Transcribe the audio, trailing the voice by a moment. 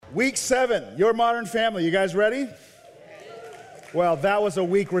Week 7, Your Modern Family. You guys ready? Well, that was a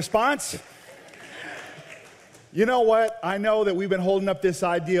weak response. You know what? I know that we've been holding up this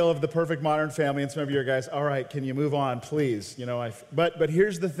ideal of the perfect modern family, and some of you guys, all right, can you move on, please? But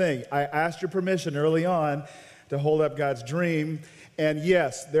here's the thing. I asked your permission early on to hold up God's dream, and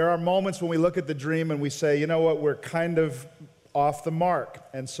yes, there are moments when we look at the dream and we say, you know what, we're kind of off the mark,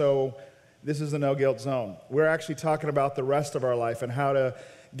 and so this is the no-guilt zone. We're actually talking about the rest of our life and how to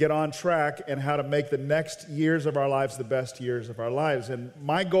get on track and how to make the next years of our lives the best years of our lives. And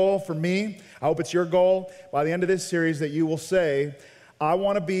my goal for me, I hope it's your goal, by the end of this series that you will say, I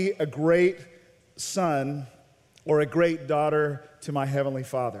want to be a great son or a great daughter to my Heavenly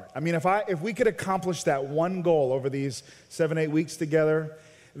Father. I mean, if we could accomplish that one goal over these 7-8 weeks together,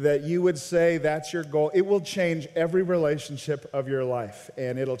 that you would say that's your goal, it will change every relationship of your life.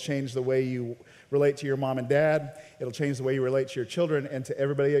 And it'll change the way you relate to your mom and dad. It'll change the way you relate to your children and to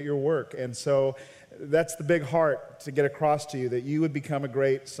everybody at your work. And so that's the big heart to get across to you, that you would become a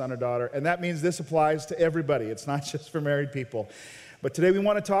great son or daughter. And that means this applies to everybody. It's not just for married people. But today we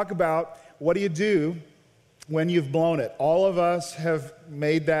want to talk about what do you do when you've blown it. All of us have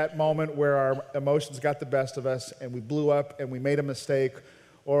made that moment where our emotions got the best of us and we blew up and we made a mistake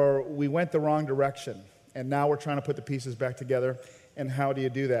or we went the wrong direction. And now we're trying to put the pieces back together. And how do you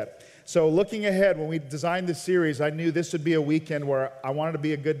do that? So looking ahead, when we designed this series, I knew this would be a weekend where I wanted to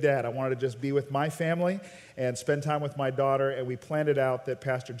be a good dad. I wanted to just be with my family and spend time with my daughter, and we planned it out that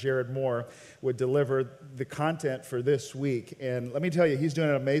Pastor Jared Moore would deliver the content for this week. And let me tell you, he's doing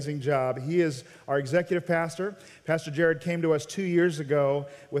an amazing job. He is our executive pastor. Pastor Jared came to us 2 years ago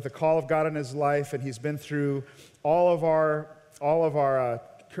with a call of God in his life, and he's been through all of our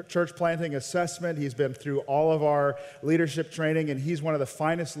church planting assessment. He's been through all of our leadership training, and he's one of the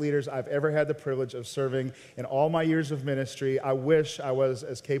finest leaders I've ever had the privilege of serving in all my years of ministry. I wish I was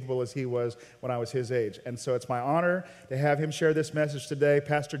as capable as he was when I was his age. And so it's my honor to have him share this message today.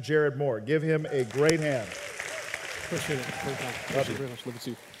 Pastor Jared Moore. Give him a great hand. Appreciate it. Appreciate it very much. Love it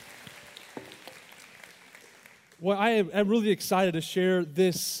too. Well, I'm really excited to share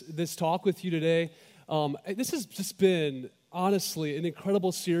this talk with you today. This has just been honestly an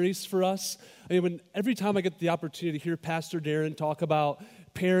incredible series for us. I mean, every time I get the opportunity to hear Pastor Darren talk about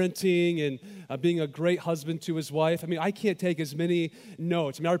parenting and being a great husband to his wife, I mean, I can't take as many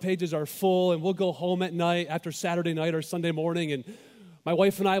notes. I mean, our pages are full, and we'll go home at night after Saturday night or Sunday morning, and my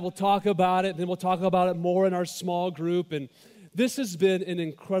wife and I will talk about it, and then we'll talk about it more in our small group. And this has been an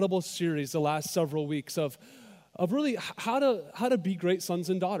incredible series the last several weeks of really how to be great sons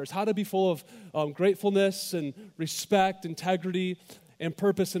and daughters, how to be full of gratefulness and respect, integrity, and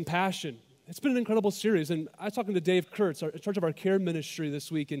purpose and passion. It's been an incredible series, and I was talking to Dave Kurtz, in charge of our care ministry this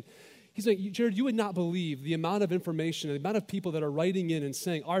week, and he's like, Jared, you would not believe the amount of information, the amount of people that are writing in and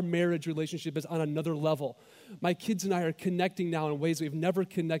saying our marriage relationship is on another level. My kids and I are connecting now in ways we've never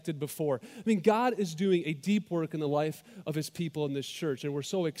connected before. I mean, God is doing a deep work in the life of his people in this church, and we're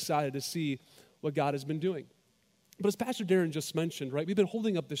so excited to see what God has been doing. But as Pastor Darren just mentioned, right, we've been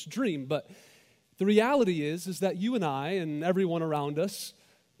holding up this dream, but the reality is that you and I and everyone around us,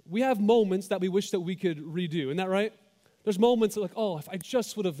 we have moments that we wish that we could redo. Isn't that right? There's moments like, oh, if I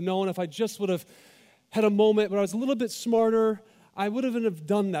just would have known, if I just would have had a moment where I was a little bit smarter, I wouldn't have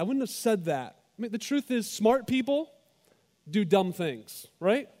done that. I wouldn't have said that. I mean, the truth is smart people do dumb things,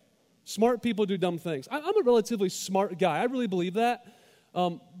 right? Smart people do dumb things. I'm a relatively smart guy. I really believe that.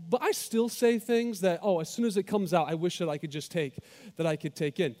 But I still say things that, as soon as it comes out, I wish that I could just take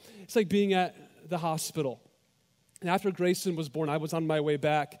in. It's like being at the hospital. And after Grayson was born, I was on my way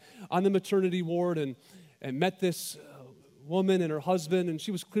back on the maternity ward and met this woman and her husband, and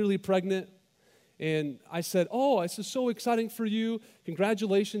she was clearly pregnant. And I said, this is so exciting for you.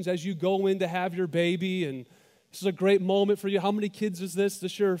 Congratulations as you go in to have your baby, and this is a great moment for you. How many kids is this?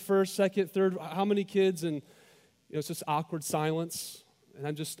 This your first, second, third? How many kids? And it's just awkward silence. And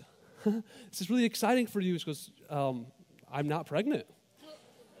I'm just, this is really exciting for you. She goes, I'm not pregnant.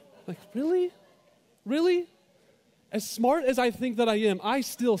 Like, really? Really? As smart as I think that I am, I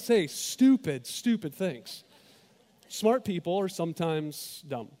still say stupid things. Smart people are sometimes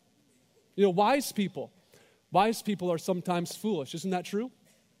dumb. Wise people are sometimes foolish. Isn't that true?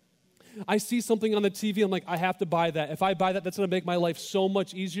 I see something on the TV, I'm like, I have to buy that. If I buy that, that's going to make my life so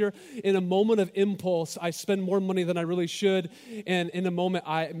much easier. In a moment of impulse, I spend more money than I really should, and in a moment,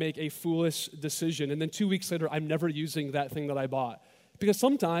 I make a foolish decision. And then 2 weeks later, I'm never using that thing that I bought. Because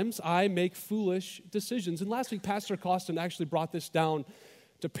sometimes I make foolish decisions. And last week, Pastor Costin actually brought this down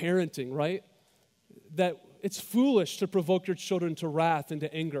to parenting, right? That It's foolish to provoke your children to wrath and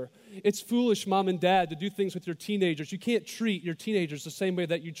to anger. It's foolish, mom and dad, to do things with your teenagers. You can't treat your teenagers the same way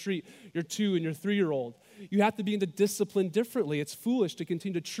that you treat your 2 and your 3-year-old. You have to be into discipline differently. It's foolish to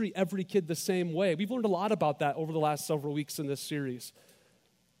continue to treat every kid the same way. We've learned a lot about that over the last several weeks in this series.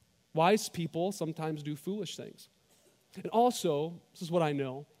 Wise people sometimes do foolish things. And also, this is what I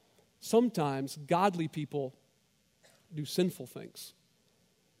know, sometimes godly people do sinful things.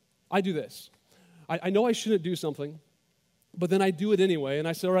 I do this. I know I shouldn't do something, but then I do it anyway, and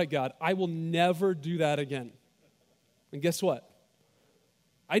I say, all right, God, I will never do that again. And guess what?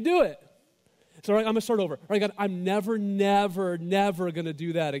 I do it. So all right, I'm going to start over. All right, God, I'm never going to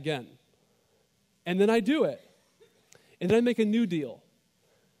do that again. And then I do it. And then I make a new deal.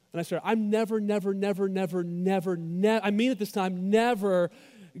 And I say, I'm never, I mean it this time, never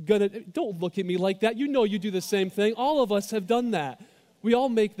going to, don't look at me like that. You know you do the same thing. All of us have done that. We all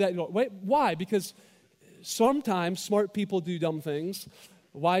make that. Wait, why? Because sometimes smart people do dumb things,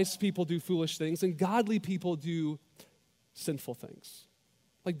 wise people do foolish things, and godly people do sinful things.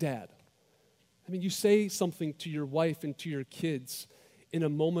 Like dad. I mean, you say something to your wife and to your kids in a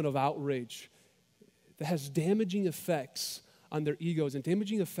moment of outrage that has damaging effects on their egos and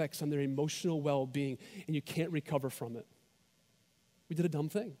damaging effects on their emotional well-being, and you can't recover from it. We did a dumb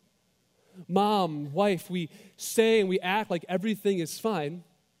thing. Mom, wife, we say and we act like everything is fine.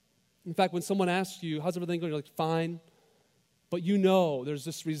 In fact, when someone asks you, how's everything going? You're like, fine. But you know there's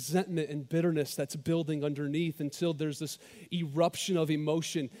this resentment and bitterness that's building underneath until there's this eruption of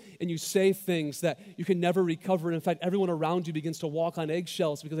emotion, and you say things that you can never recover. And in fact, everyone around you begins to walk on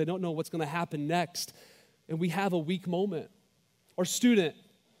eggshells because they don't know what's going to happen next. And we have a weak moment. Or student,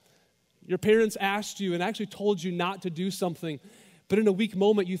 your parents asked you and actually told you not to do something, but in a weak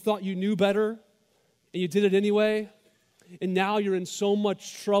moment, you thought you knew better, and you did it anyway, and now you're in so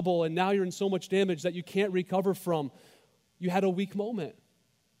much trouble, and now you're in so much damage that you can't recover from. You had a weak moment.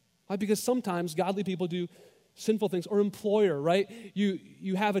 Why? Because sometimes godly people do sinful things. Or employer, right?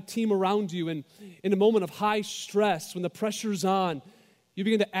 You have a team around you, and in a moment of high stress, when the pressure's on, you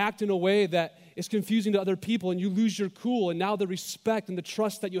begin to act in a way that is confusing to other people, and you lose your cool, and now the respect and the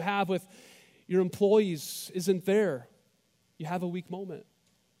trust that you have with your employees isn't there. You have a weak moment.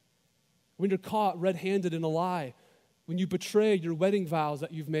 When you're caught red-handed in a lie, when you betray your wedding vows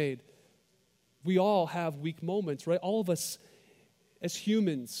that you've made, we all have weak moments, right? All of us as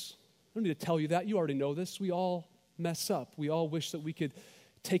humans, I don't need to tell you that. You already know this. We all mess up. We all wish that we could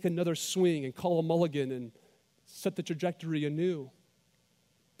take another swing and call a mulligan and set the trajectory anew.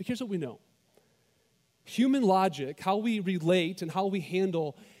 But here's what we know. Human logic, how we relate and how we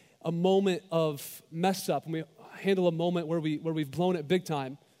handle a moment of mess up, and we handle a moment where we've blown it big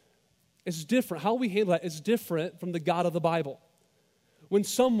time, is different. How we handle that is different from the God of the Bible. When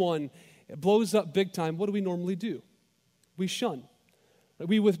someone blows up big time, what do we normally do? We shun.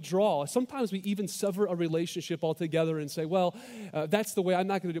 We withdraw. Sometimes we even sever a relationship altogether and say, well, that's the way, I'm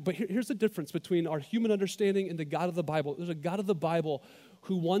not going to do it. But here's the difference between our human understanding and the God of the Bible. There's a God of the Bible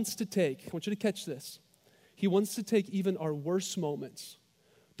who wants to take, I want you to catch this, he wants to take even our worst moments,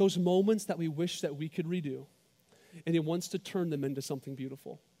 those moments that we wish that we could redo, and he wants to turn them into something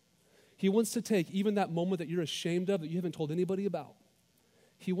beautiful. He wants to take even that moment that you're ashamed of, that you haven't told anybody about.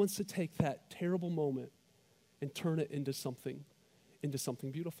 He wants to take that terrible moment and turn it into something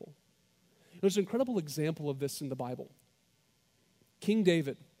beautiful. There's an incredible example of this in the Bible. King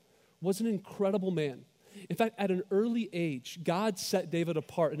David was an incredible man. In fact, at an early age, God set David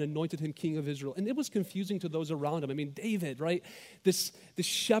apart and anointed him king of Israel. And it was confusing to those around him. I mean, David, right? This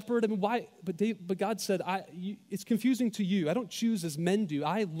shepherd. I mean, why? But God said, it's confusing to you. I don't choose as men do.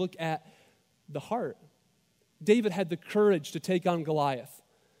 I look at the heart. David had the courage to take on Goliath.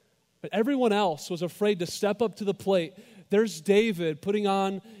 But everyone else was afraid to step up to the plate. There's David putting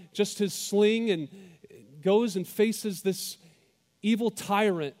on just his sling and goes and faces this evil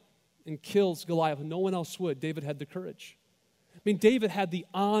tyrant and kills Goliath. No one else would. David had the courage. I mean, David had the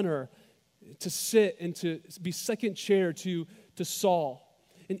honor to sit and to be second chair to Saul,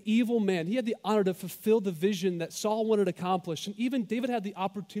 an evil man. He had the honor to fulfill the vision that Saul wanted accomplished. And even David had the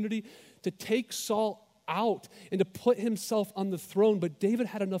opportunity to take Saul out and to put himself on the throne. But David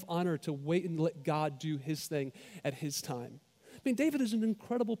had enough honor to wait and let God do his thing at his time. I mean, David is an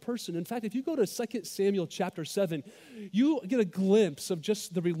incredible person. In fact, if you go to 2 Samuel chapter 7, you get a glimpse of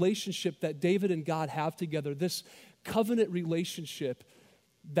just the relationship that David and God have together, this covenant relationship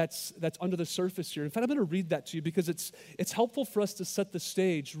that's under the surface here. In fact, I'm going to read that to you because it's helpful for us to set the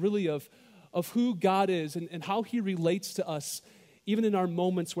stage, really, of who God is and how he relates to us, even in our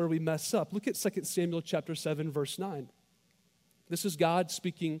moments where we mess up. Look at 2 Samuel chapter 7, verse 9. This is God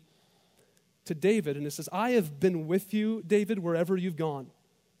speaking to David, and it says, I have been with you, David, wherever you've gone.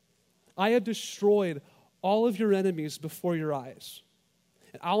 I have destroyed all of your enemies before your eyes,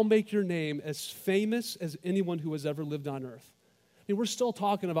 and I'll make your name as famous as anyone who has ever lived on earth. I mean, we're still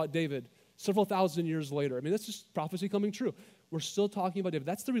talking about David several thousand years later. I mean, that's just prophecy coming true. We're still talking about David.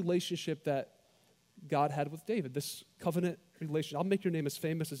 That's the relationship that God had with David, this covenant relationship. I'll make your name as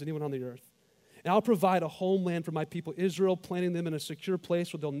famous as anyone on the earth. And I'll provide a homeland for my people Israel, planting them in a secure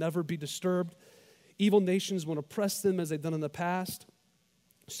place where they'll never be disturbed. Evil nations won't oppress them as they've done in the past.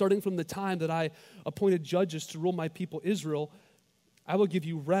 Starting from the time that I appointed judges to rule my people Israel, I will give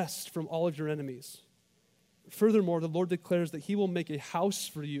you rest from all of your enemies. Furthermore, the Lord declares that he will make a house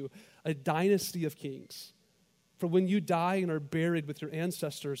for you, a dynasty of kings. For when you die and are buried with your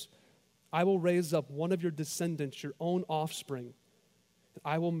ancestors, I will raise up one of your descendants, your own offspring, and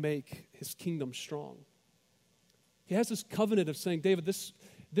I will make his kingdom strong. He has this covenant of saying, David,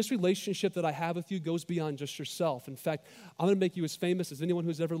 this relationship that I have with you goes beyond just yourself. In fact, I'm going to make you as famous as anyone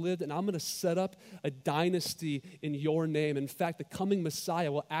who's ever lived, and I'm going to set up a dynasty in your name. In fact, the coming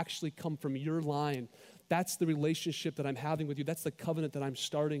Messiah will actually come from your line. That's the relationship that I'm having with you. That's the covenant that I'm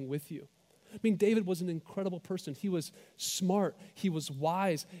starting with you. I mean, David was an incredible person. He was smart, he was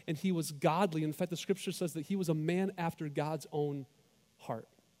wise, and he was godly. In fact, the scripture says that he was a man after God's own heart.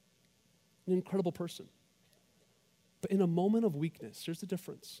 An incredible person. But in a moment of weakness, here's the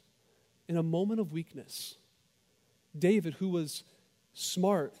difference. In a moment of weakness, David, who was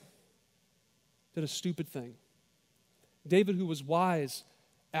smart, did a stupid thing. David, who was wise,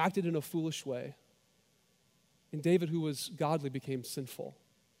 acted in a foolish way. And David, who was godly, became sinful.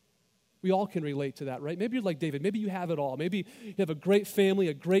 We all can relate to that, right? Maybe you're like David. Maybe you have it all. Maybe you have a great family,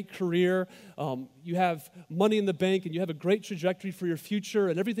 a great career. You have money in the bank, and you have a great trajectory for your future,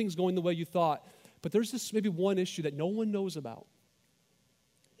 and everything's going the way you thought. But there's this maybe one issue that no one knows about.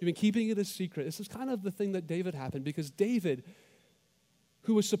 You've been keeping it a secret. This is kind of the thing that David happened, because David,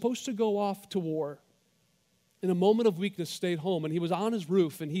 who was supposed to go off to war, in a moment of weakness stayed home, and he was on his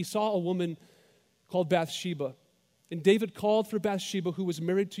roof, and he saw a woman called Bathsheba. And David called for Bathsheba, who was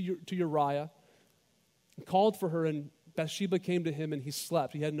married to Uriah, and called for her, and Bathsheba came to him, and he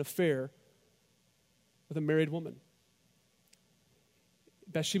slept. He had an affair with a married woman.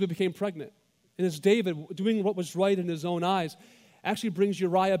 Bathsheba became pregnant. And as David, doing what was right in his own eyes, actually brings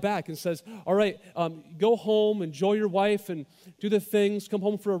Uriah back and says, all right, go home, enjoy your wife, and do the things, come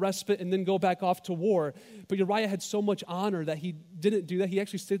home for a respite, and then go back off to war. But Uriah had so much honor that he didn't do that. He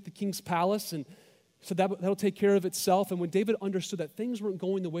actually stayed at the king's palace and so that'll take care of itself. And when David understood that things weren't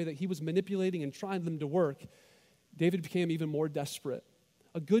going the way that he was manipulating and trying them to work, David became even more desperate.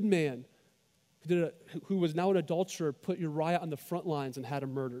 A good man who was now an adulterer put Uriah on the front lines and had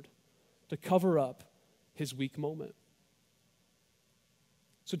him murdered to cover up his weak moment.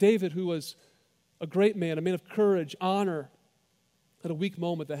 So David, who was a great man, a man of courage, honor, had a weak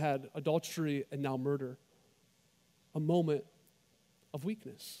moment that had adultery and now murder. A moment of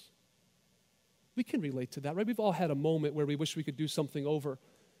weakness. We can relate to that, right? We've all had a moment where we wish we could do something over.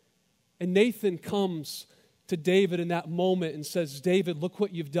 And Nathan comes to David in that moment and says, David, look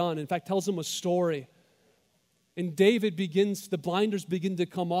what you've done. In fact, tells him a story. And the blinders begin to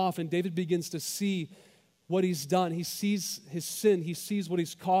come off, and David begins to see what he's done. He sees his sin. He sees what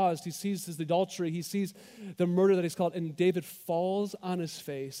he's caused. He sees his adultery. He sees the murder that he's caused. And David falls on his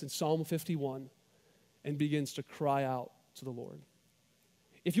face in Psalm 51 and begins to cry out to the Lord.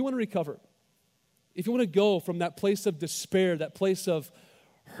 If you want to recover, if you want to go from that place of despair, that place of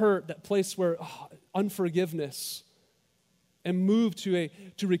hurt, that place where unforgiveness, and move to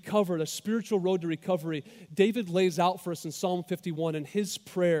recover, a spiritual road to recovery, David lays out for us in Psalm 51 in his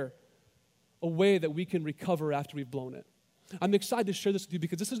prayer a way that we can recover after we've blown it. I'm excited to share this with you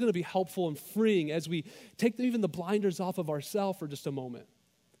because this is going to be helpful and freeing as we take even the blinders off of ourselves for just a moment.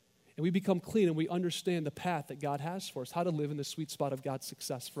 And we become clean and we understand the path that God has for us, how to live in the sweet spot of God's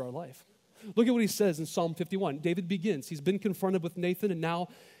success for our life. Look at what he says in Psalm 51. David begins. He's been confronted with Nathan, and now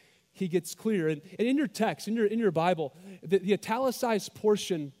he gets clear. And in your text, in your Bible, the italicized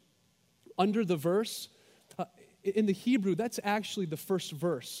portion under the verse, in the Hebrew, that's actually the first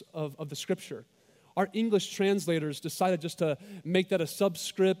verse of the scripture. Our English translators decided just to make that a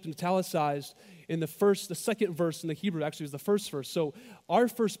subscript and italicized. In the second verse in the Hebrew actually is the first verse. So our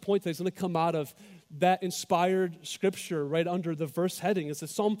first point today is going to come out of that inspired scripture right under the verse heading.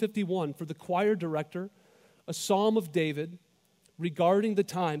 It's Psalm 51 for the choir director, a psalm of David regarding the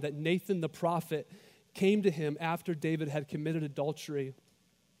time that Nathan the prophet came to him after David had committed adultery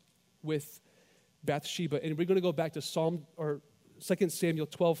with Bathsheba. And we're going to go back to 2 Samuel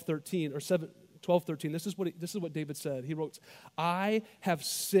 12:13 or 12:13. This is what David said. He wrote, I have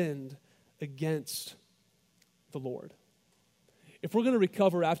sinned against the Lord. If we're going to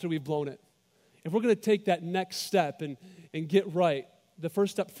recover after we've blown it, if we're going to take that next step and get right, the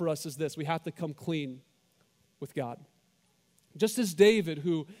first step for us is this: we have to come clean with God. Just as David,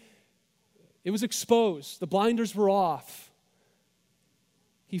 who it was exposed, the blinders were off,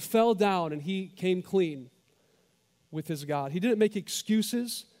 he fell down and he came clean with his God. He didn't make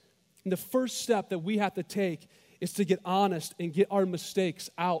excuses. And the first step that we have to take is to get honest and get our mistakes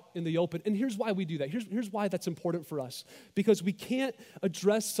out in the open. And here's why we do that. Here's why that's important for us. Because we can't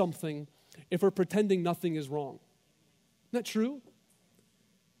address something if we're pretending nothing is wrong. Isn't that true?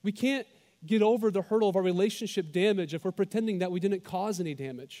 We can't get over the hurdle of our relationship damage if we're pretending that we didn't cause any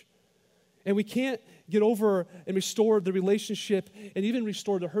damage. And we can't get over and restore the relationship and even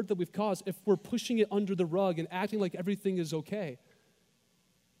restore the hurt that we've caused if we're pushing it under the rug and acting like everything is okay.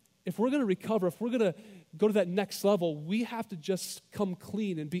 If we're going to recover, if we're going to go to that next level, we have to just come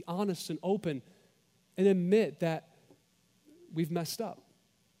clean and be honest and open and admit that we've messed up.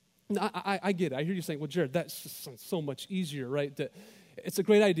 Now, I get it. I hear you saying, well, Jared, that sounds so much easier, right? It's a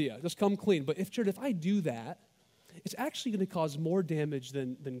great idea. Just come clean. But if I do that, it's actually going to cause more damage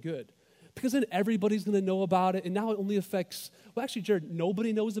than good. Because then everybody's going to know about it, and now it only affects, well, actually, Jared,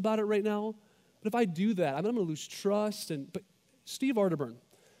 nobody knows about it right now. But if I do that, I'm going to lose trust. But Steve Arterburn,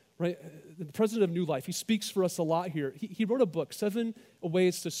 right, the president of New Life, he speaks for us a lot here. He wrote a book, 7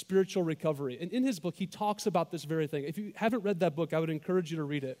 Ways to Spiritual Recovery. And in his book, he talks about this very thing. If you haven't read that book, I would encourage you to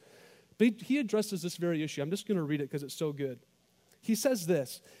read it. But he addresses this very issue. I'm just going to read it because it's so good. He says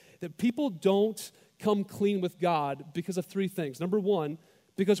this, that people don't come clean with God because of 3 things. Number 1,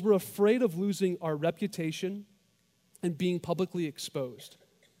 because we're afraid of losing our reputation and being publicly exposed.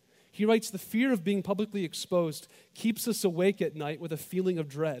 He writes, the fear of being publicly exposed keeps us awake at night with a feeling of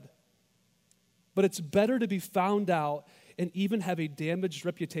dread. But it's better to be found out and even have a damaged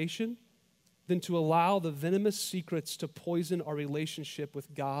reputation than to allow the venomous secrets to poison our relationship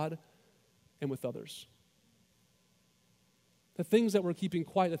with God and with others. The things that we're keeping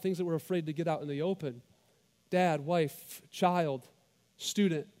quiet, the things that we're afraid to get out in the open, dad, wife, child,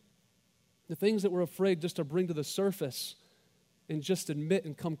 student, the things that we're afraid just to bring to the surface and just admit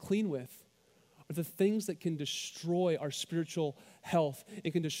and come clean with are the things that can destroy our spiritual health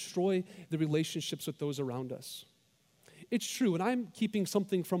and can destroy the relationships with those around us. It's true, when I'm keeping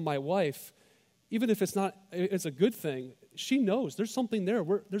something from my wife, even if it's a good thing, she knows there's something there.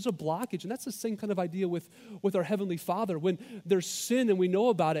 There's a blockage, and that's the same kind of idea with our Heavenly Father. When there's sin and we know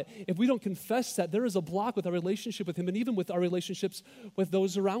about it, if we don't confess that, there is a block with our relationship with Him and even with our relationships with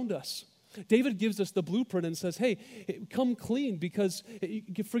those around us. David gives us the blueprint and says, hey, come clean because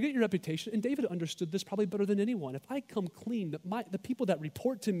forget your reputation. And David understood this probably better than anyone. If I come clean, the people that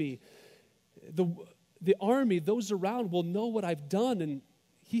report to me, the army, those around will know what I've done, and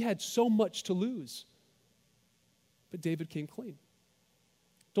he had so much to lose. But David came clean.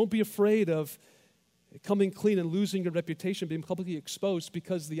 Don't be afraid of coming clean and losing your reputation, being publicly exposed,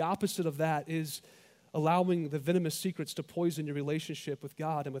 because the opposite of that is allowing the venomous secrets to poison your relationship with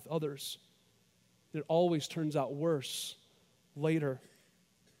God and with others. It always turns out worse later.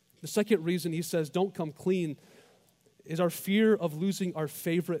 The second reason he says don't come clean is our fear of losing our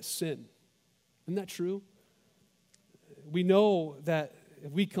favorite sin. Isn't that true? We know that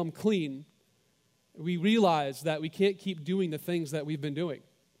if we come clean, we realize that we can't keep doing the things that we've been doing.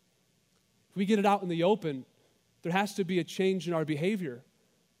 If we get it out in the open, there has to be a change in our behavior.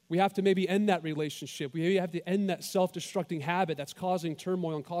 We have to maybe end that relationship. We maybe have to end that self-destructing habit that's causing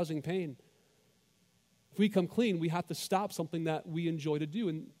turmoil and causing pain. If we come clean, we have to stop something that we enjoy to do.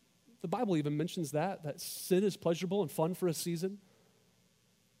 And the Bible even mentions that sin is pleasurable and fun for a season.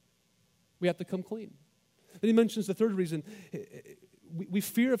 We have to come clean. Then he mentions the third reason. We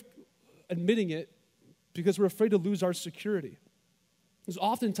fear of admitting it because we're afraid to lose our security. Because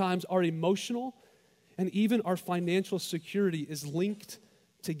oftentimes our emotional and even our financial security is linked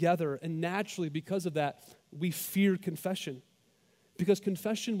together. And naturally, because of that, we fear confession. Because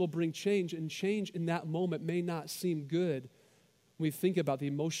confession will bring change, and change in that moment may not seem good when we think about the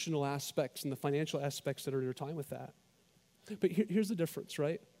emotional aspects and the financial aspects that are intertwined with that. But here's the difference,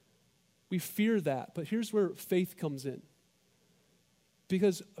 right? We fear that, but here's where faith comes in.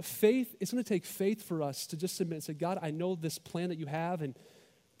 Because faith, it's going to take faith for us to just submit and say, God, I know this plan that you have, and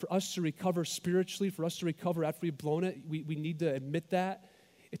for us to recover spiritually, for us to recover after we've blown it, we need to admit that.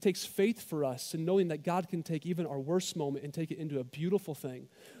 It takes faith for us in knowing that God can take even our worst moment and take it into a beautiful thing,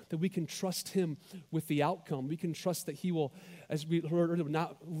 that we can trust Him with the outcome. We can trust that He will, as we heard earlier,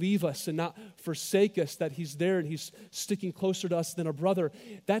 not leave us and not forsake us, that He's there and He's sticking closer to us than a brother.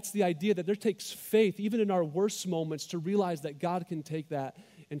 That's the idea that there takes faith, even in our worst moments, to realize that God can take that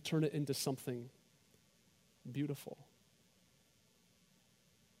and turn it into something beautiful.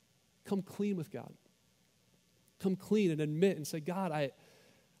 Come clean with God. Come clean and admit and say, God,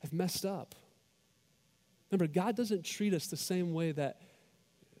 I've messed up. Remember, God doesn't treat us the same way that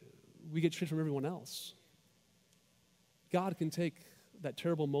we get treated from everyone else. God can take that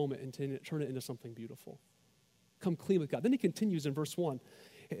terrible moment and turn it into something beautiful. Come clean with God. Then he continues in verse 1.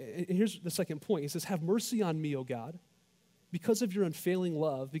 And here's the second point. He says, have mercy on me, O God, because of your unfailing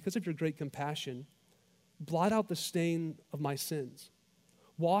love, because of your great compassion. Blot out the stain of my sins.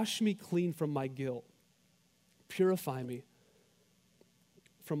 Wash me clean from my guilt. Purify me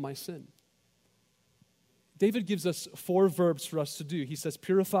from my sin. David gives us 4 verbs for us to do. He says,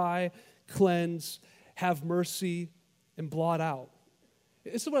 purify, cleanse, have mercy, and blot out.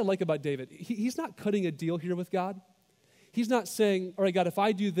 This is what I like about David. He's not cutting a deal here with God. He's not saying, all right, God, if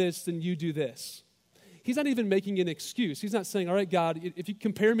I do this, then you do this. He's not even making an excuse. He's not saying, all right, God, if you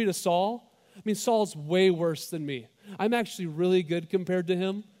compare me to Saul, I mean, Saul's way worse than me. I'm actually really good compared to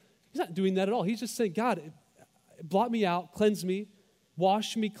him. He's not doing that at all. He's just saying, God, blot me out, cleanse me,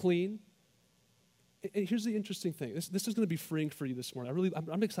 wash me clean. And here's the interesting thing. This is going to be freeing for you this morning.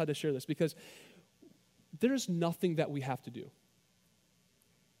 I'm excited to share this because there's nothing that we have to do.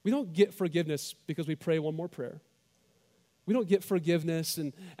 We don't get forgiveness because we pray one more prayer. We don't get forgiveness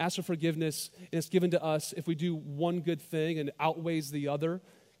and ask for forgiveness and it's given to us if we do one good thing and it outweighs the other.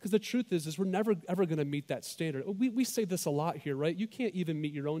 Because the truth is we're never, ever going to meet that standard. We say this a lot here, right? You can't even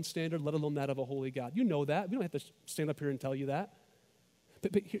meet your own standard, let alone that of a holy God. You know that. We don't have to stand up here and tell you that.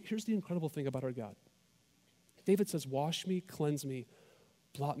 But here's the incredible thing about our God. David says, wash me, cleanse me,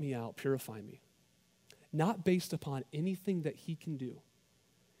 blot me out, purify me. Not based upon anything that he can do.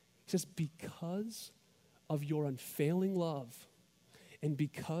 He says, because of your unfailing love and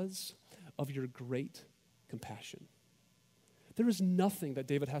because of your great compassion. There is nothing that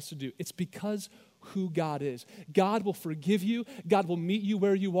David has to do. It's because who God is. God will forgive you. God will meet you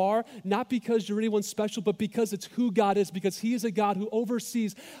where you are, not because you're anyone special, but because it's who God is, because he is a God who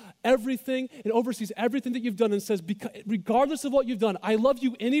oversees everything and oversees everything that you've done and says, regardless of what you've done, I love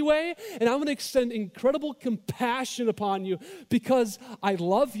you anyway, and I'm going to extend incredible compassion upon you because I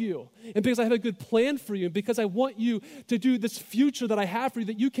love you and because I have a good plan for you and because I want you to do this future that I have for you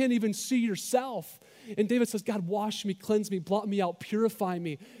that you can't even see yourself. And David says, God, wash me, cleanse me, blot me out, purify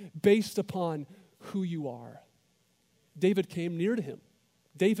me based upon who you are. David came near to him.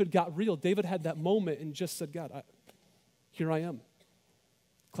 David got real. David had that moment and just said, God, here I am.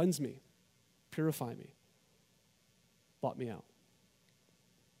 Cleanse me, purify me, blot me out.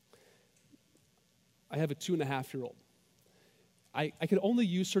 I have a 2.5-year-old. I could only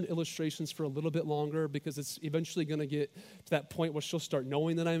use certain illustrations for a little bit longer because it's eventually going to get to that point where she'll start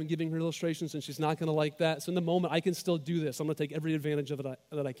knowing that I'm giving her illustrations and she's not going to like that. So in the moment, I can still do this. I'm going to take every advantage of it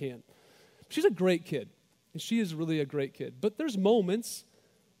that I can. She's a great kid, and she is really a great kid. But there's moments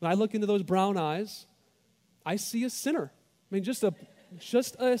when I look into those brown eyes, I see a sinner. I mean, just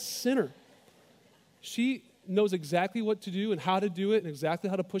a sinner. She knows exactly what to do and how to do it and exactly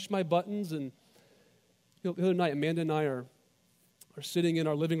how to push my buttons. And the other night, Amanda and I are sitting in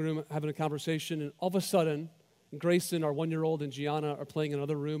our living room having a conversation, and all of a sudden, Grayson, our 1-year-old, and Gianna are playing in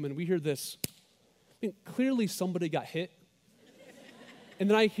another room, and we hear this. I mean, clearly somebody got hit. And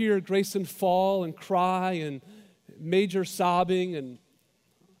then I hear Grayson fall and cry and major sobbing, and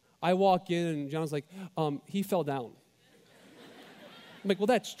I walk in, and Gianna's like, he fell down. I'm like, well,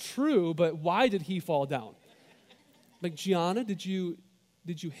 that's true, but why did he fall down? I'm like, Gianna, did you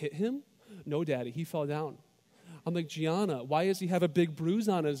hit him? No, Daddy, he fell down. I'm like, Gianna, why does he have a big bruise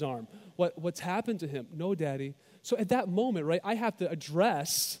on his arm? What's happened to him? No, Daddy. So at that moment, right, I have to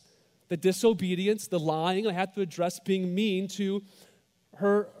address the disobedience, the lying. I have to address being mean to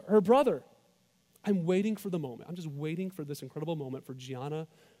her brother. I'm waiting for the moment. I'm just waiting for this incredible moment for Gianna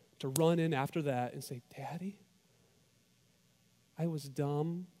to run in after that and say, Daddy, I was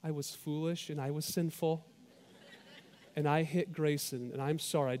dumb, I was foolish, and I was sinful. And I hit Grayson, and I'm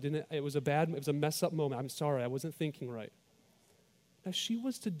sorry. It was a mess up moment. I'm sorry, I wasn't thinking right. Now, she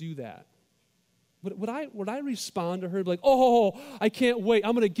was to do that. Would I respond to her like, oh, I can't wait.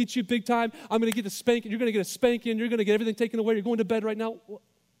 I'm going to get you big time. I'm going to get the spanking. You're going to get a spanking. You're going to get everything taken away. You're going to bed right now.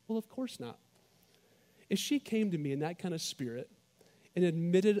 Well, of course not. If she came to me in that kind of spirit and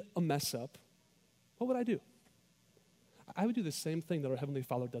admitted a mess up, what would I do? I would do the same thing that our Heavenly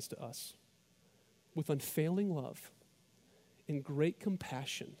Father does to us. With unfailing love and great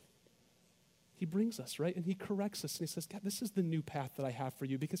compassion, he brings us, right? And he corrects us and he says, God, this is the new path that I have for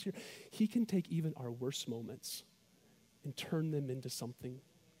you because he can take even our worst moments and turn them into something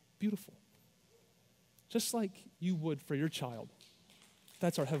beautiful. Just like you would for your child.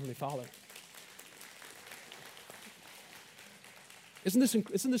 That's our Heavenly Father.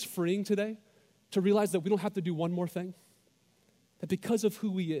 Isn't this freeing today to realize that we don't have to do one more thing? That because of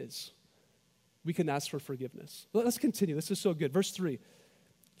who He is, we can ask for forgiveness. Let's continue. This is so good. Verse 3,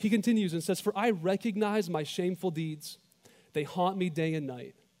 he continues and says, "For I recognize my shameful deeds. They haunt me day and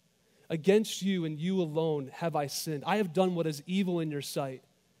night. Against you and you alone have I sinned. I have done what is evil in your sight.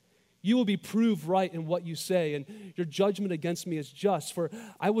 You will be proved right in what you say, and your judgment against me is just. For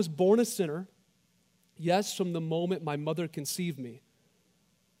I was born a sinner, yes, from the moment my mother conceived me."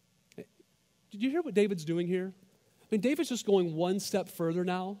 Did you hear what David's doing here? I mean, David's just going one step further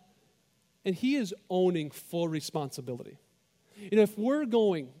now, and he is owning full responsibility. You know, if we're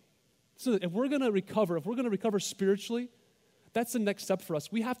going to recover spiritually, that's the next step for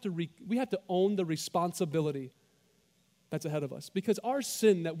us. We have to own the responsibility that's ahead of us. Because our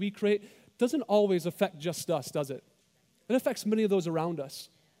sin that we create doesn't always affect just us, does it? It affects many of those around us.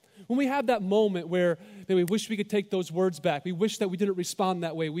 When we have that moment where we wish we could take those words back, we wish that we didn't respond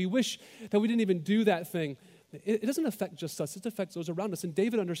that way, we wish that we didn't even do that thing, it doesn't affect just us, it affects those around us. And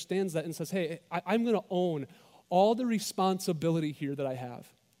David understands that and says, hey, I'm going to own all the responsibility here that I have.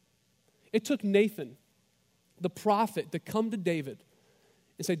 It took Nathan, the prophet, to come to David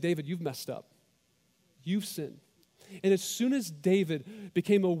and say, David, you've messed up. You've sinned. And as soon as David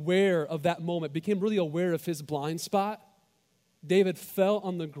became aware of that moment, became really aware of his blind spot, David fell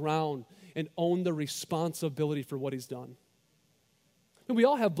on the ground and owned the responsibility for what he's done. And we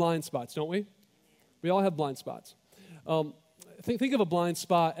all have blind spots, don't we? We all have blind spots. Think of a blind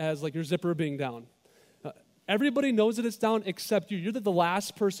spot as like your zipper being down. Everybody knows that it's down except you. You're the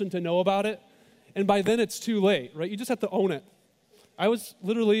last person to know about it, and by then it's too late, right? You just have to own it. I was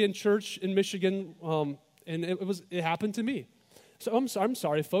literally in church in Michigan, and it happened to me. So I'm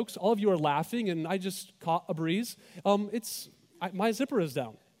sorry, folks. All of you are laughing, and I just caught a breeze. My zipper is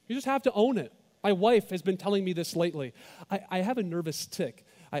down. You just have to own it. My wife has been telling me this lately. I have a nervous tick.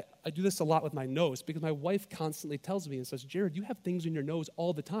 I do this a lot with my nose because my wife constantly tells me and says, Jared, you have things in your nose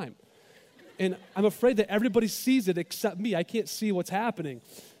all the time. And I'm afraid that everybody sees it except me. I can't see what's happening.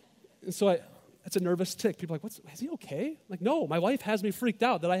 And so it's a nervous tick. People are like, is he okay? Like, no, my wife has me freaked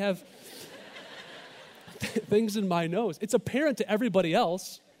out that I have things in my nose. It's apparent to everybody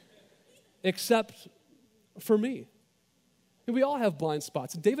else except for me. And we all have blind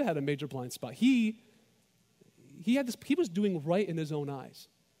spots. And David had a major blind spot. He was doing right in his own eyes.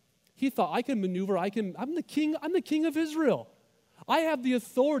 He thought, I can maneuver, I'm the king of Israel. I have the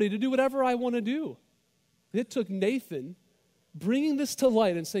authority to do whatever I want to do. And it took Nathan bringing this to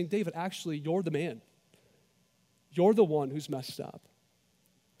light and saying, David, actually, you're the man. You're the one who's messed up.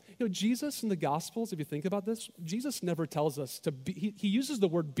 You know, Jesus in the Gospels, if you think about this, Jesus never tells us to be, he uses the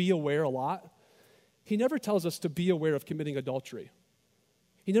word be aware a lot. He never tells us to be aware of committing adultery.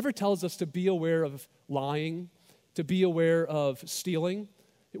 He never tells us to be aware of lying, to be aware of stealing.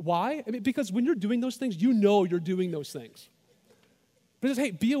 Why? I mean, because when you're doing those things, you know you're doing those things. But he says,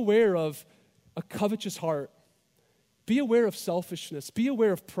 hey, be aware of a covetous heart. Be aware of selfishness. Be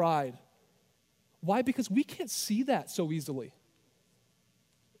aware of pride. Why? Because we can't see that so easily.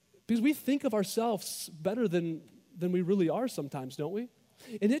 Because we think of ourselves better than we really are sometimes, don't we?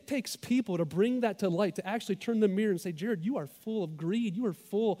 And it takes people to bring that to light, to actually turn the mirror and say, Jared, you are full of greed. You are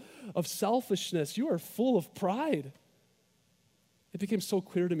full of selfishness. You are full of pride. It became so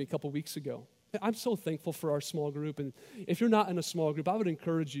clear to me a couple weeks ago. I'm so thankful for our small group. And if you're not in a small group, I would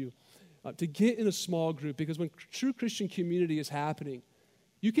encourage you to get in a small group, because when true Christian community is happening,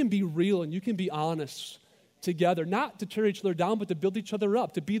 you can be real and you can be honest together, not to tear each other down, but to build each other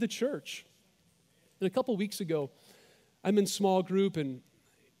up, to be the church. And a couple weeks ago, I'm in small group, and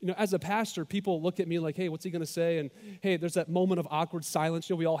as a pastor, people look at me like, hey, what's he going to say? And hey, there's that moment of awkward silence.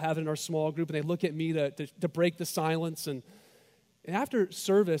 We all have it in our small group, and they look at me to break the silence. And after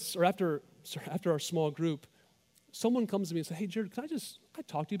service, or after our small group, someone comes to me and says, hey, Jared, can I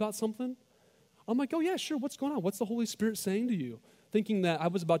talk to you about something? I'm like, oh, yeah, sure. What's going on? What's the Holy Spirit saying to you? Thinking that I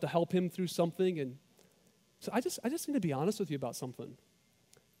was about to help him through something. And so I just need to be honest with you about something.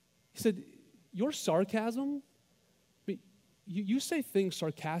 He said, your sarcasm, you say things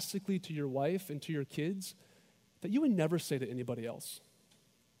sarcastically to your wife and to your kids that you would never say to anybody else.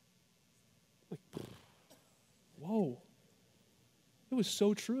 Like, whoa. It was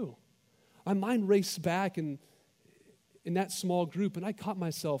so true. My mind raced back in that small group, and I caught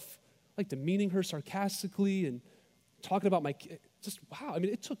myself like demeaning her sarcastically and talking about my kid. Just, wow. I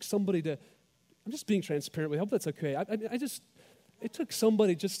mean, it took somebody to, I'm just being transparent. I hope that's okay. It took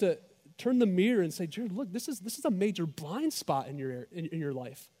somebody just to turn the mirror and say, Jared, look, this is a major blind spot in your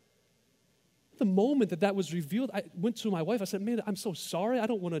life. The moment that was revealed, I went to my wife. I said, man, I'm so sorry. I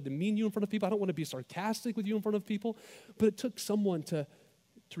don't want to demean you in front of people. I don't want to be sarcastic with you in front of people. But it took someone to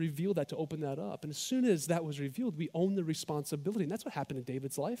reveal that, to open that up. And as soon as that was revealed, we own the responsibility. And that's what happened in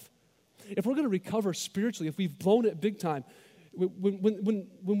David's life. If we're going to recover spiritually, if we've blown it big time,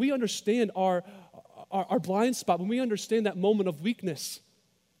 when we understand our blind spot, when we understand that moment of weakness,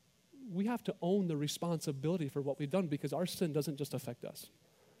 we have to own the responsibility for what we've done, because our sin doesn't just affect us.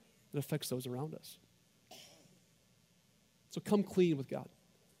 It affects those around us. So come clean with God.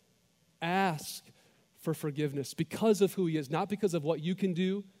 Ask for forgiveness because of who he is, not because of what you can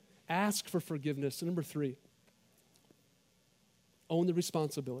do. Ask for forgiveness. And number 3, own the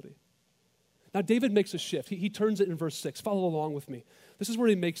responsibility. Now, David makes a shift. He turns it in verse 6. Follow along with me. This is where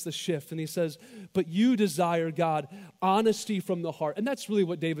he makes the shift, and he says, but you desire, God, honesty from the heart. And that's really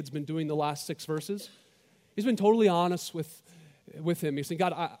what David's been doing the last 6 verses. He's been totally honest with him. He's saying,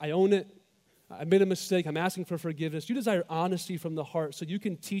 God, I own it. I made a mistake. I'm asking for forgiveness. You desire honesty from the heart so you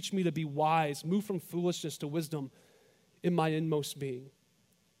can teach me to be wise, move from foolishness to wisdom in my inmost being.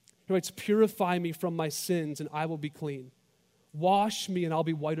 He writes, purify me from my sins and I will be clean. Wash me and I'll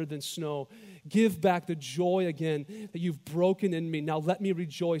be whiter than snow. Give back the joy again that you've broken in me. Now let me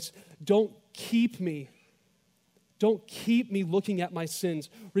rejoice. Don't keep me looking at my sins.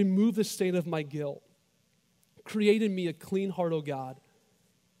 Remove the stain of my guilt. Create in me a clean heart, O God.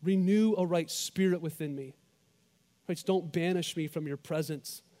 Renew a right spirit within me. Right? Don't banish me from your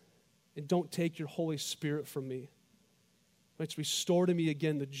presence, and don't take your Holy Spirit from me. Right? Restore to me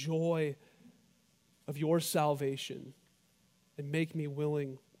again the joy of your salvation, and make me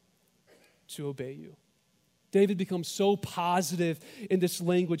willing to obey you. David becomes so positive in this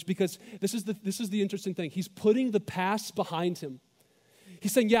language because this is the interesting thing. He's putting the past behind him.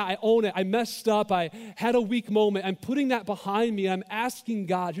 He's saying, yeah, I own it. I messed up. I had a weak moment. I'm putting that behind me. I'm asking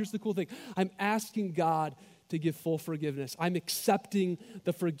God. Here's the cool thing. I'm asking God to give full forgiveness. I'm accepting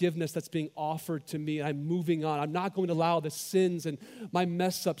the forgiveness that's being offered to me. I'm moving on. I'm not going to allow the sins and my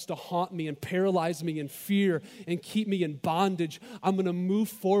mess-ups to haunt me and paralyze me in fear and keep me in bondage. I'm going to move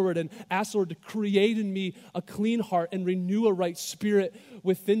forward and ask the Lord to create in me a clean heart and renew a right spirit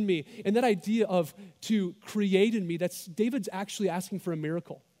within me. And that idea of to create in me, that's David's actually asking for a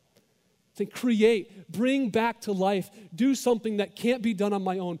miracle. Saying, create, bring back to life, do something that can't be done on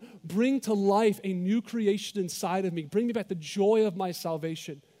my own. Bring to life a new creation inside of me. Bring me back the joy of my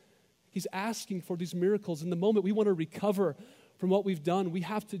salvation. He's asking for these miracles. In the moment we want to recover from what we've done, we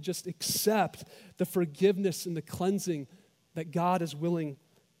have to just accept the forgiveness and the cleansing that God is willing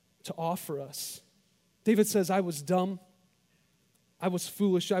to offer us. David says, I was dumb, I was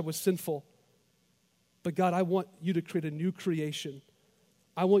foolish, I was sinful. But God, I want you to create a new creation.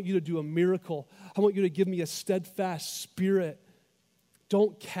 I want you to do a miracle. I want you to give me a steadfast spirit.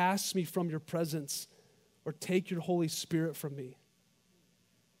 Don't cast me from your presence or take your Holy Spirit from me.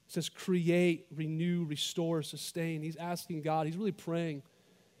 It says create, renew, restore, sustain. He's asking God. He's really praying.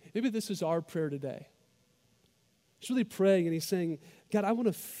 Maybe this is our prayer today. He's really praying and he's saying, God, I want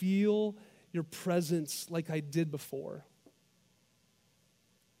to feel your presence like I did before.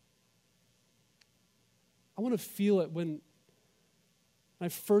 I want to feel it when I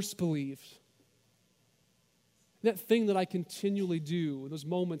first believed. That thing that I continually do, those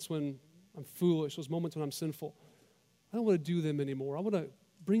moments when I'm foolish, those moments when I'm sinful, I don't want to do them anymore. I want to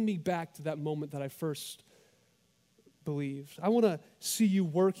bring me back to that moment that I first believed. I want to see you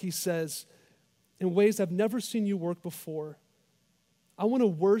work, he says, in ways I've never seen you work before. I want to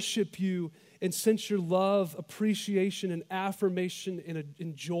worship you and sense your love, appreciation, and affirmation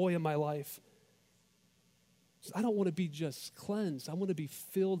and joy in my life. I don't want to be just cleansed. I want to be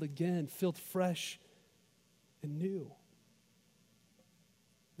filled again, filled fresh and new.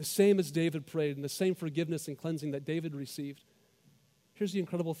 The same as David prayed and the same forgiveness and cleansing that David received. Here's the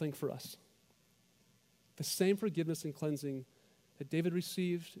incredible thing for us. The same forgiveness and cleansing that David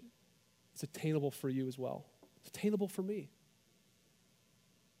received is attainable for you as well. It's attainable for me.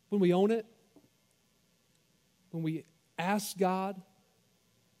 When we own it, when we ask God,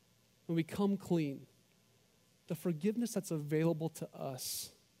 when we come clean, the forgiveness that's available to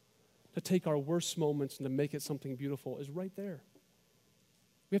us to take our worst moments and to make it something beautiful is right there.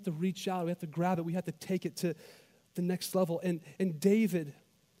 We have to reach out. We have to grab it. We have to take it to the next level. And David,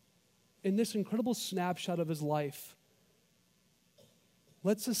 in this incredible snapshot of his life,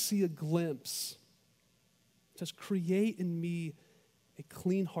 lets us see a glimpse. It says, create in me a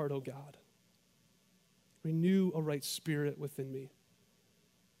clean heart, O God. Renew a right spirit within me.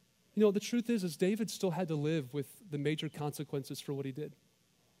 You know, the truth is David still had to live with the major consequences for what he did.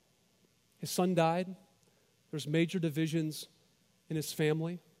 His son died. There's major divisions in his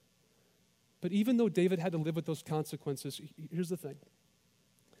family. But even though David had to live with those consequences, here's the thing.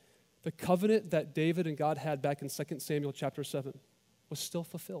 The covenant that David and God had back in 2 Samuel chapter 7 was still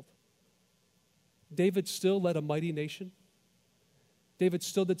fulfilled. David still led a mighty nation. David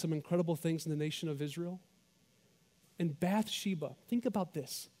still did some incredible things in the nation of Israel. And Bathsheba, think about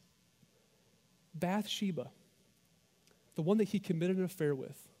this. Bathsheba, the one that he committed an affair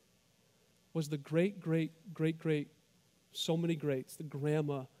with, was the great, so many greats, the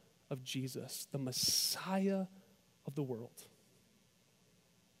grandma of Jesus, the Messiah of the world.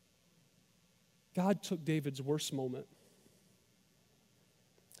 God took David's worst moment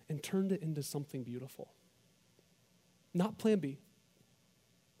and turned it into something beautiful. Not plan B,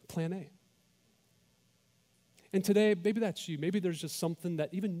 plan A. And today, maybe that's you. Maybe there's just something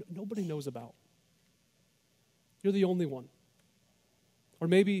that even nobody knows about. You're the only one. Or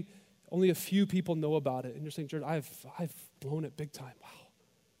maybe only a few people know about it. And you're saying, Jared, I've blown it big time. Wow.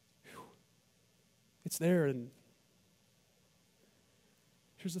 Whew. It's there. And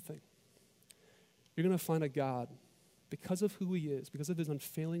here's the thing. You're going to find a God, because of who he is, because of his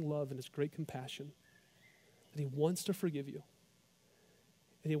unfailing love and his great compassion, that he wants to forgive you.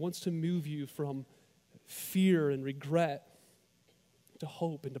 And he wants to move you from fear and regret to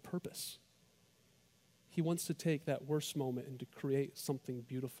hope and to purpose. He wants to take that worst moment and to create something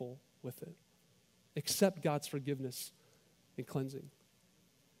beautiful with it. Accept God's forgiveness and cleansing.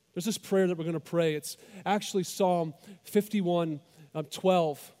 There's this prayer that we're going to pray. It's actually Psalm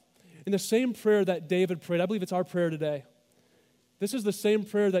 51:12. And the same prayer that David prayed, I believe it's our prayer today. This is the same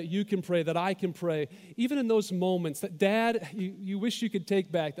prayer that you can pray, that I can pray, even in those moments that Dad, you wish you could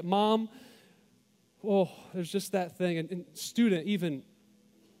take back, that Mom, oh, there's just that thing. And student, even,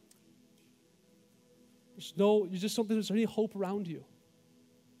 you just don't think there's any hope around you.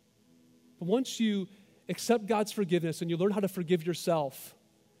 But once you accept God's forgiveness and you learn how to forgive yourself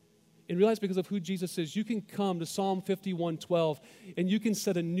and realize because of who Jesus is, you can come to Psalm 51:12 and you can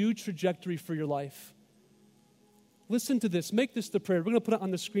set a new trajectory for your life. Listen to this. Make this the prayer. We're going to put it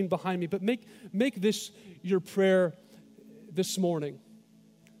on the screen behind me, but make this your prayer this morning.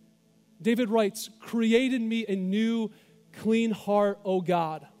 David writes, "Create in me a new, clean heart, O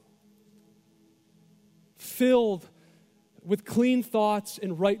God, filled with clean thoughts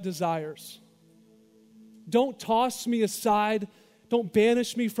and right desires. Don't toss me aside. Don't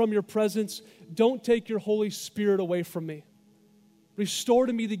banish me from your presence. Don't take your Holy Spirit away from me. Restore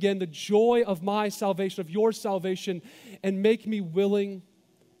to me again the joy of my salvation, of your salvation, and make me willing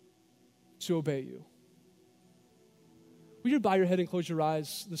to obey you." Will you bow your head and close your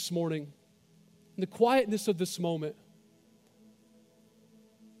eyes this morning? In the quietness of this moment,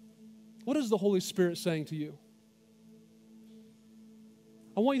 what is the Holy Spirit saying to you?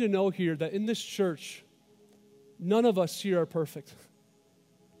 I want you to know here that in this church, none of us here are perfect.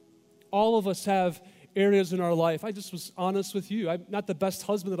 All of us have areas in our life. I just was honest with you. I'm not the best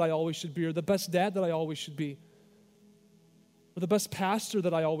husband that I always should be, or the best dad that I always should be, or the best pastor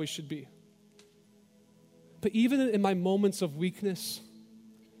that I always should be. But even in my moments of weakness,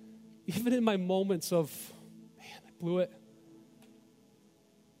 even in my moments of, man, I blew it,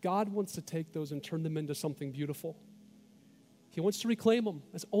 God wants to take those and turn them into something beautiful. He wants to reclaim them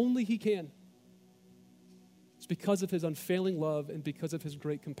as only he can. It's because of his unfailing love and because of his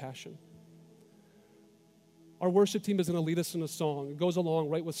great compassion. Our worship team is going to lead us in a song. It goes along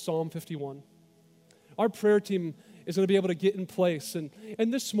right with Psalm 51. Our prayer team is going to be able to get in place. And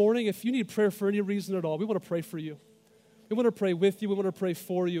this morning, if you need prayer for any reason at all, we want to pray for you. We want to pray with you. We want to pray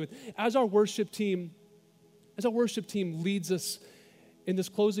for you. And as our worship team leads us in this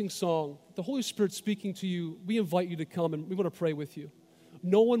closing song, the Holy Spirit speaking to you, we invite you to come and we want to pray with you.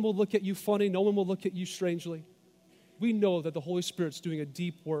 No one will look at you funny. No one will look at you strangely. We know that the Holy Spirit's doing a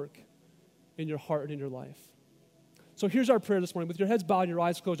deep work in your heart and in your life. So here's our prayer this morning. With your heads bowed and your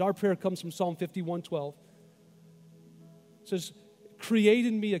eyes closed, our prayer comes from Psalm 51:12. It says, "Create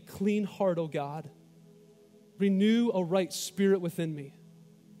in me a clean heart, O God. Renew a right spirit within me.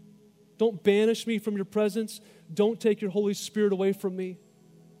 Don't banish me from your presence. Don't take your Holy Spirit away from me.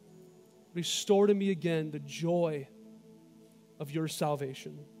 Restore to me again the joy of your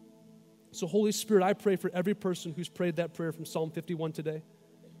salvation." So Holy Spirit, I pray for every person who's prayed that prayer from Psalm 51 today.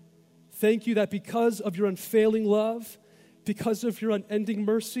 Thank you that because of your unfailing love, because of your unending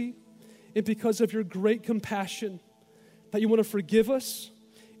mercy, and because of your great compassion, that you want to forgive us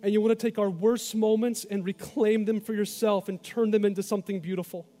and you want to take our worst moments and reclaim them for yourself and turn them into something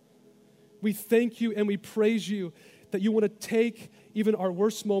beautiful. We thank you and we praise you that you want to take even our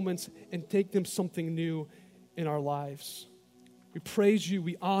worst moments and take them something new in our lives. We praise you,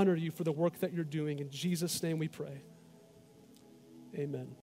 we honor you for the work that you're doing. In Jesus' name we pray. Amen.